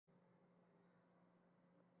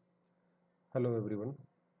Hello everyone.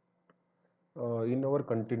 In our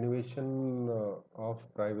continuation of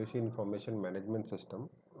privacy information management system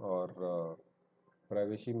or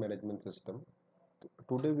privacy management system,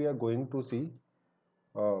 today we are going to see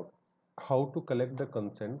uh, how to collect the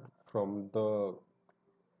consent from the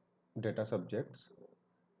data subjects,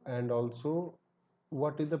 and also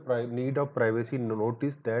what is the need of privacy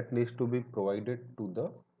notice that needs to be provided to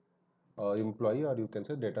the employee, or you can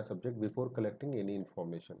say data subject, before collecting any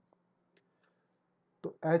information.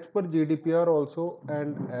 So as per GDPR also,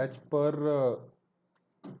 and as per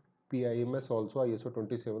PIMS also, ISO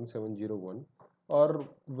 27701, or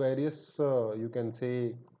various you can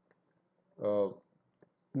say uh,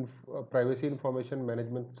 privacy information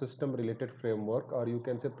management system related framework, or you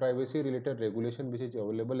can say privacy related regulation which is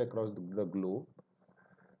available across the globe.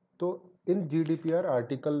 So in GDPR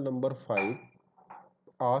article number 5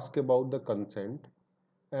 ask about the consent,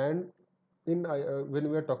 and when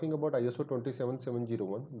we are talking about ISO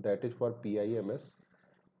 27701, that is for PIMS,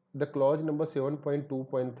 the clause number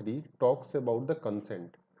 7.2.3 talks about the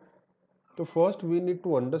consent. So first we need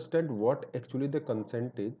to understand what actually the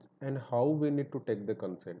consent is and how we need to take the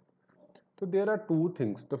consent. So there are two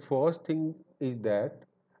things. The first thing is that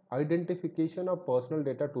identification of personal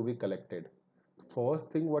data to be collected. First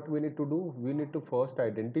thing what we need to do, we need to first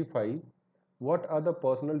identify what are the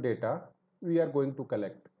personal data we are going to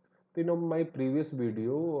collect. In my previous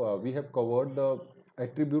video, we have covered the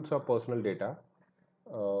attributes of personal data.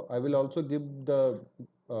 I will also give the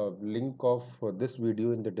link of this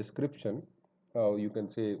video in the description. You can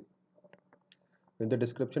say in the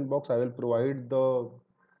description box I will provide the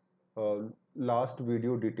uh, last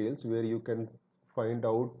video details where you can find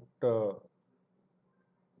out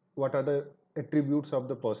what are the attributes of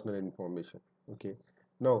the personal information. Okay,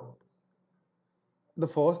 now the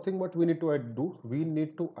first thing what we need to do, we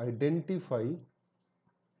need to identify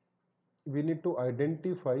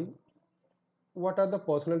what are the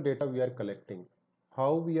personal data we are collecting.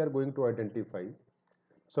 How we are going to identify?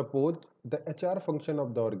 Suppose the HR function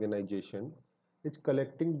of the organization is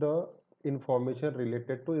collecting the information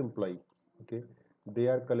related to employee. Okay, they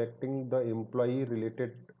are collecting the employee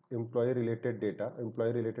related data,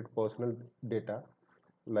 employee related personal data,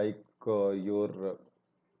 like your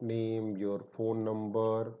name, your phone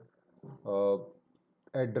number, uh,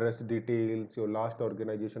 address details, your last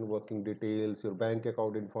organization working details, your bank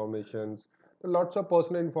account informations. Lots of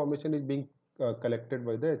personal information is being collected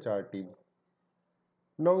by the HR team.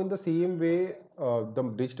 Now, in the same way,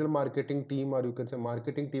 the digital marketing team, or you can say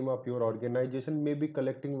marketing team of your organization, may be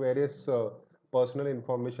collecting various personal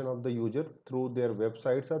information of the user through their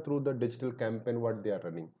websites or through the digital campaign what they are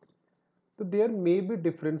running. So there may be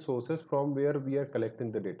different sources from where we are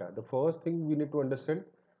collecting the data. The first thing we need to understand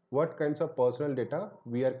what kinds of personal data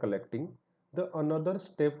we are collecting. The another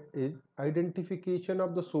step is identification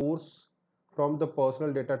of the source from the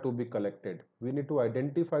personal data to be collected. We need to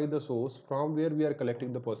identify the source from where we are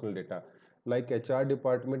collecting the personal data. Like HR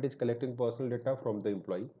department is collecting personal data from the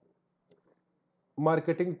employee.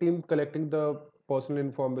 Marketing team collecting the personal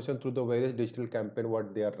information through the various digital campaign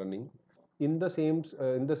what they are running. In the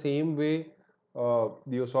same way,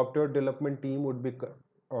 your software development team would be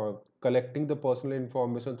collecting the personal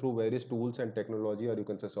information through various tools and technology, or you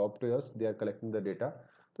can say softwares. They are collecting the data.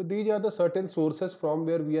 So these are the certain sources from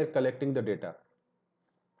where we are collecting the data.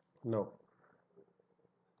 Now,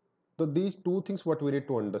 so these two things what we need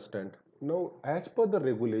to understand. Now, as per the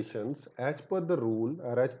regulations, as per the rule,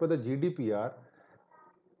 or as per the GDPR,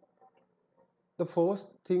 the first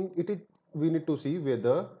thing it is, we need to see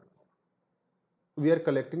whether we are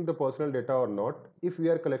collecting the personal data or not. If we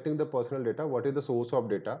are collecting the personal data, what is the source of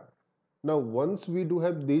data? Now once we do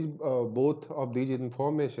have these both of these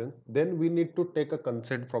information, then we need to take a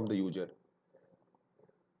consent from the user.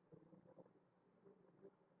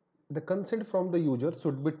 The consent from the user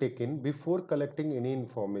should be taken before collecting any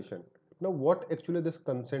information. Now what actually this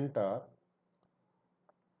consent are?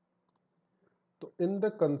 So in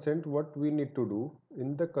the consent, what we need to do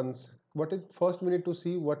in the what is first, we need to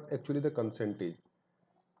see what actually the consent is.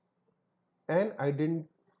 An ident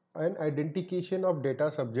an identification of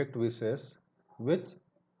data subject wishes which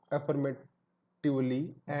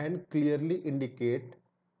affirmatively and clearly indicate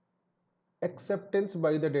acceptance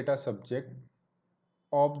by the data subject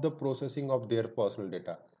of the processing of their personal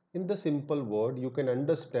data. In the simple word, you can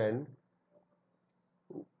understand,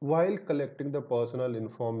 while collecting the personal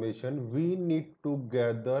information, we need to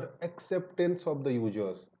gather acceptance of the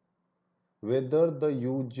users, whether the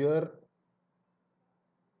user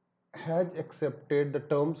has accepted the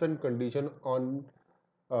terms and condition on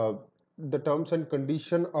uh, the terms and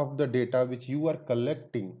condition of the data which you are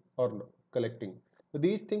collecting or collecting.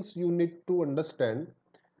 These things you need to understand.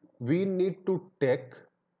 We need to take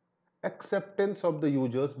acceptance of the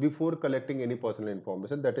users before collecting any personal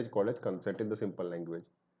information. That is called as consent in the simple language.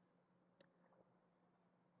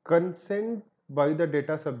 Consent by the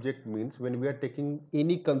data subject means when we are taking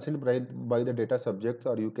any consent by the data subjects,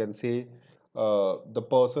 or you can say the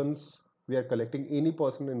persons, we are collecting any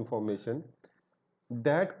personal information,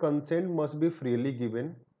 that consent must be freely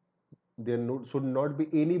given. There should not be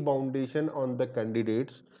any foundation on the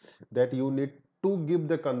candidates that you need to give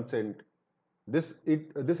the consent. This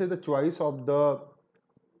is the choice of the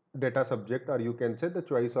data subject, or you can say the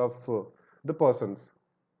choice of the persons.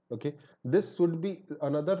 Okay, this should be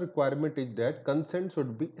another requirement is that consent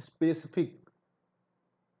should be specific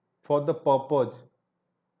for the purpose.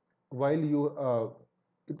 While you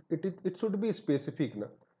it should be specific na?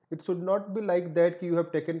 It should not be like that you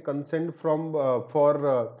have taken consent from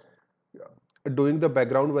for doing the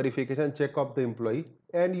background verification check of the employee,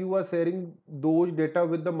 and you are sharing those data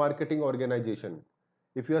with the marketing organization.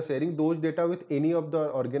 If you are sharing those data with any of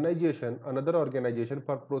the organization, another organization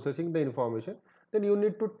for processing the information, then you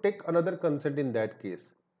need to take another consent in that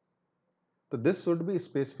case. So this should be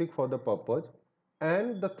specific for the purpose.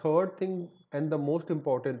 And the third thing and the most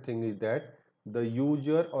important thing is that the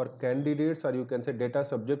user or candidates, or you can say data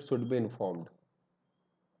subjects, should be informed.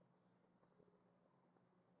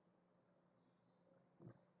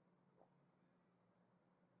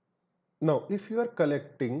 Now, if you are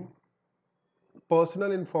collecting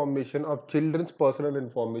personal information of children's personal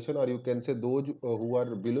information, or you can say those who are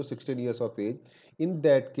below 16 years of age, in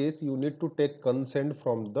that case you need to take consent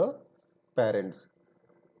from the parents.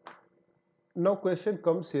 Now question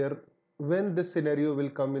comes here, when this scenario will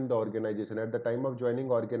come in the organization at the time of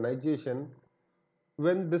joining organization,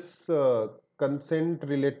 when this consent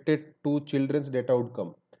related to children's data would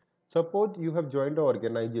come. Suppose you have joined an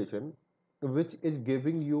organization which is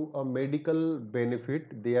giving you a medical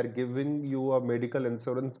benefit, they are giving you a medical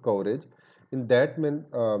insurance coverage. In that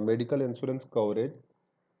medical insurance coverage,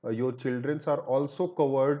 your children are also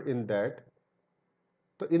covered in that.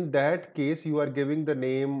 So in that case, you are giving the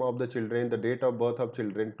name of the children, the date of birth of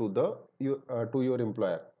children to the to your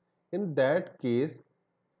employer. In that case,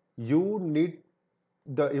 you need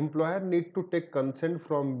the employer need to take consent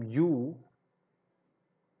from you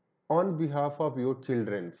on behalf of your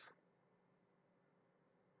children.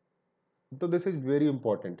 So this is very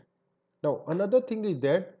important. Now another thing is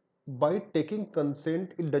that by taking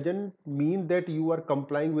consent, it doesn't mean that you are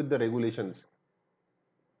complying with the regulations.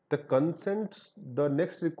 The consent, the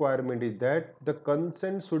next requirement is that the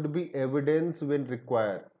consent should be evidence when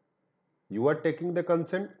required. You are taking the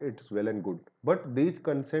consent, it's well and good, but these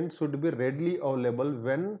consents should be readily available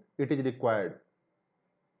when it is required.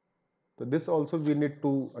 So this also we need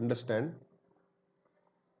to understand.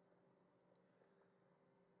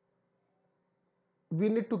 We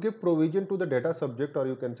need to give provision to the data subject, or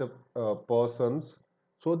you can say persons,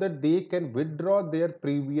 so that they can withdraw their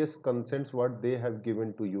previous consents what they have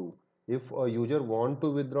given to you. If a user want to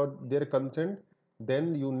withdraw their consent,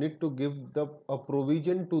 then you need to give the a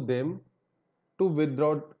provision to them to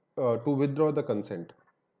withdraw the consent.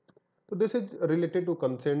 So this is related to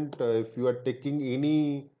consent. If you are taking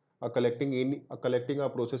any collecting or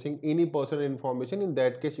processing any personal information, in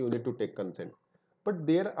that case you need to take consent. But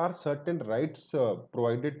there are certain rights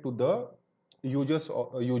provided to the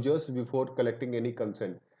users before collecting any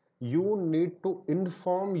consent. You need to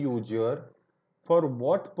inform user for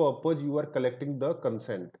what purpose you are collecting the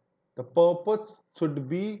consent. The purpose should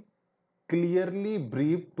be clearly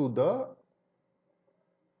briefed to the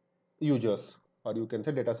users, or you can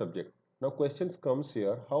say data subject. Now questions comes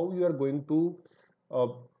here, how you are going to uh,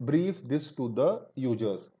 brief this to the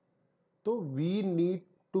users. So we need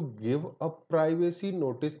to give a privacy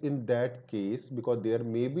notice in that case, because there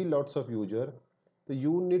may be lots of user. So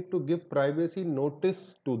you need to give privacy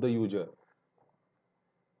notice to the user.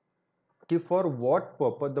 For what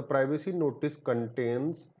purpose the privacy notice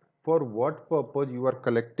contains, for what purpose you are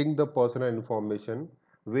collecting the personal information,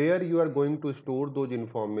 where you are going to store those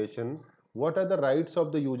information, what are the rights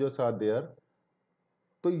of the users are there.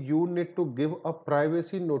 So you need to give a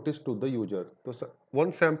privacy notice to the user. So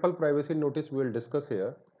one sample privacy notice we will discuss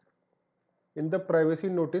here. In the privacy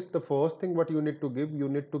notice, the first thing what you need to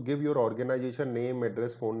give your organization name,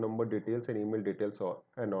 address, phone number details, and email details,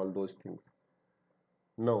 and all those things.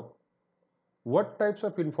 Now what types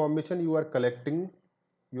of information you are collecting,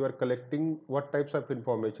 what types of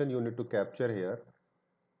information you need to capture here.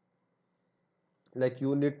 Like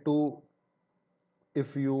you need to,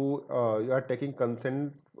 if you are taking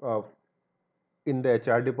consent in the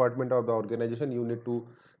HR department of the organization, you need to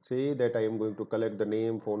say that I am going to collect the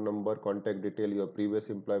name, phone number, contact detail, your previous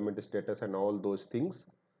employment status and all those things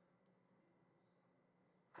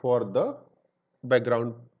for the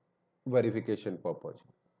background verification purpose.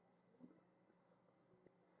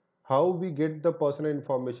 How we get the personal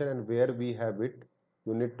information and where we have it,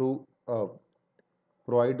 you need to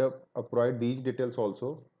provide these details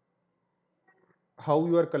also. How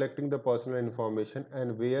you are collecting the personal information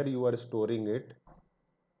and where you are storing it.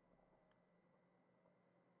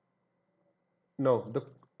 Now, the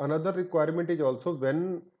another requirement is also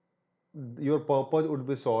when your purpose would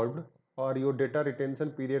be solved or your data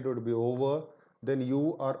retention period would be over, then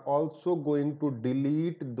you are also going to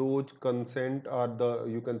delete those consent or the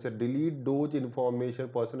you can say delete those information,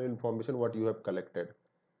 personal information what you have collected.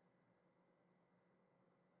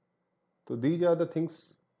 So these are the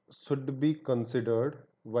things should be considered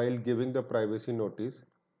while giving the privacy notice.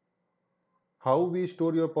 How we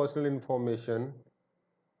store your personal information,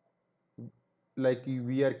 like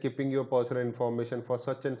we are keeping your personal information for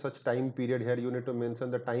such and such time period. Here you need to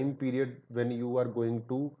mention the time period when you are going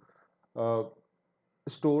to uh,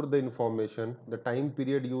 store the information, the time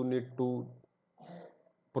period you need to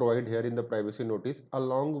provide here in the privacy notice,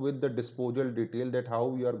 along with the disposal detail that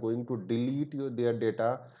how you are going to delete their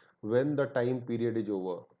data when the time period is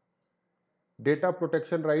over. Data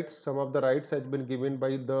protection rights, some of the rights has been given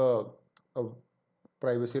by the uh,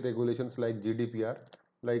 privacy regulations like GDPR.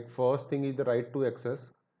 Like first thing is the right to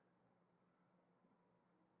access.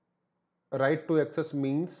 Right to access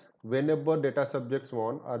means whenever data subjects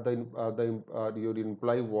want or your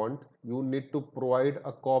employee want, you need to provide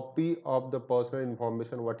a copy of the personal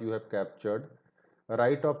information what you have captured.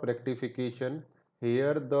 Right of rectification,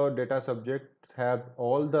 here the data subjects have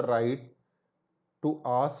all the right to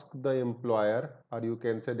ask the employer or you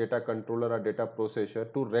can say data controller or data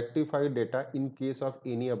processor to rectify data in case of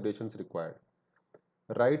any updations required.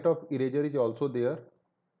 Right of erasure is also there.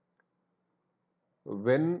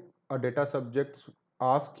 When a data subject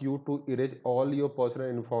asks you to erase all your personal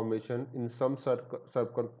information in some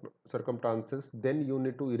circumstances, then you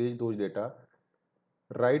need to erase those data.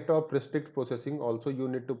 Right of restrict processing, also you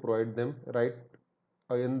need to provide them. Right,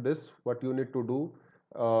 in this what you need to do,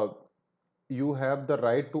 uh, you have the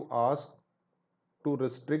right to ask to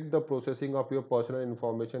restrict the processing of your personal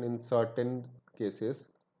information in certain cases.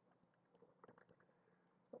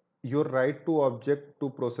 Your right to object to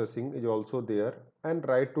processing is also there, and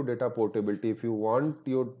right to data portability. If you want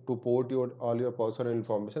you to port your all your personal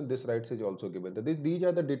information, this rights is also given. These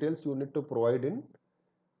are the details you need to provide in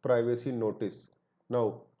privacy notice.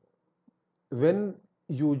 Now, when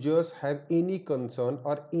users have any concern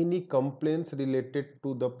or any complaints related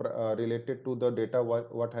to the data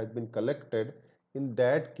what has been collected, in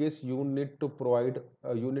that case you need to provide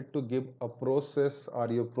you need to give a process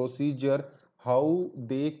or your procedure how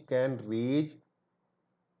they can raise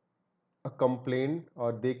a complaint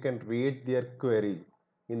or they can raise their query.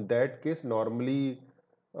 In that case, normally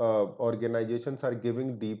organizations are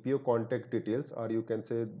giving DPO contact details, or you can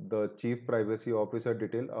say the chief privacy officer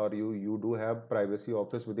detail, or you do have privacy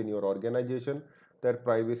office within your organization, that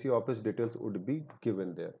privacy office details would be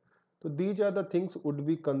given there. So these are the things would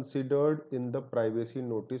be considered in the privacy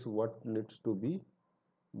notice what needs to be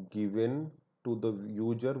given to the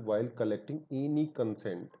user while collecting any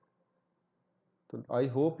consent. So I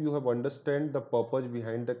hope you have understand the purpose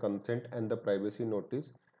behind the consent and the privacy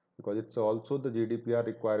notice, because it's also the GDPR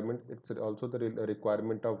requirement. It's also the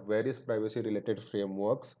requirement of various privacy related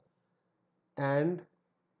frameworks. And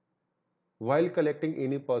while collecting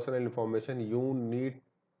any personal information, you need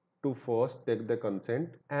to first take the consent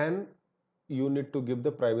and you need to give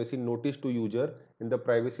the privacy notice to user. In the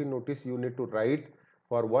privacy notice, you need to write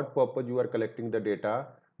for what purpose you are collecting the data,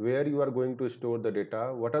 where you are going to store the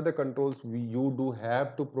data, what are the controls you do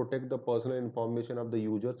have to protect the personal information of the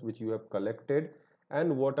users which you have collected,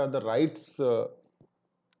 and what are the rights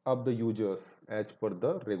of the users as per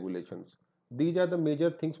the regulations. These are the major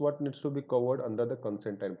things what needs to be covered under the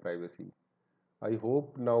consent and privacy. I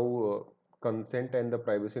hope now consent and the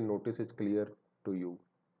privacy notice is clear to you.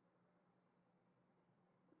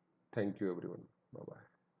 Thank you everyone. Bye bye.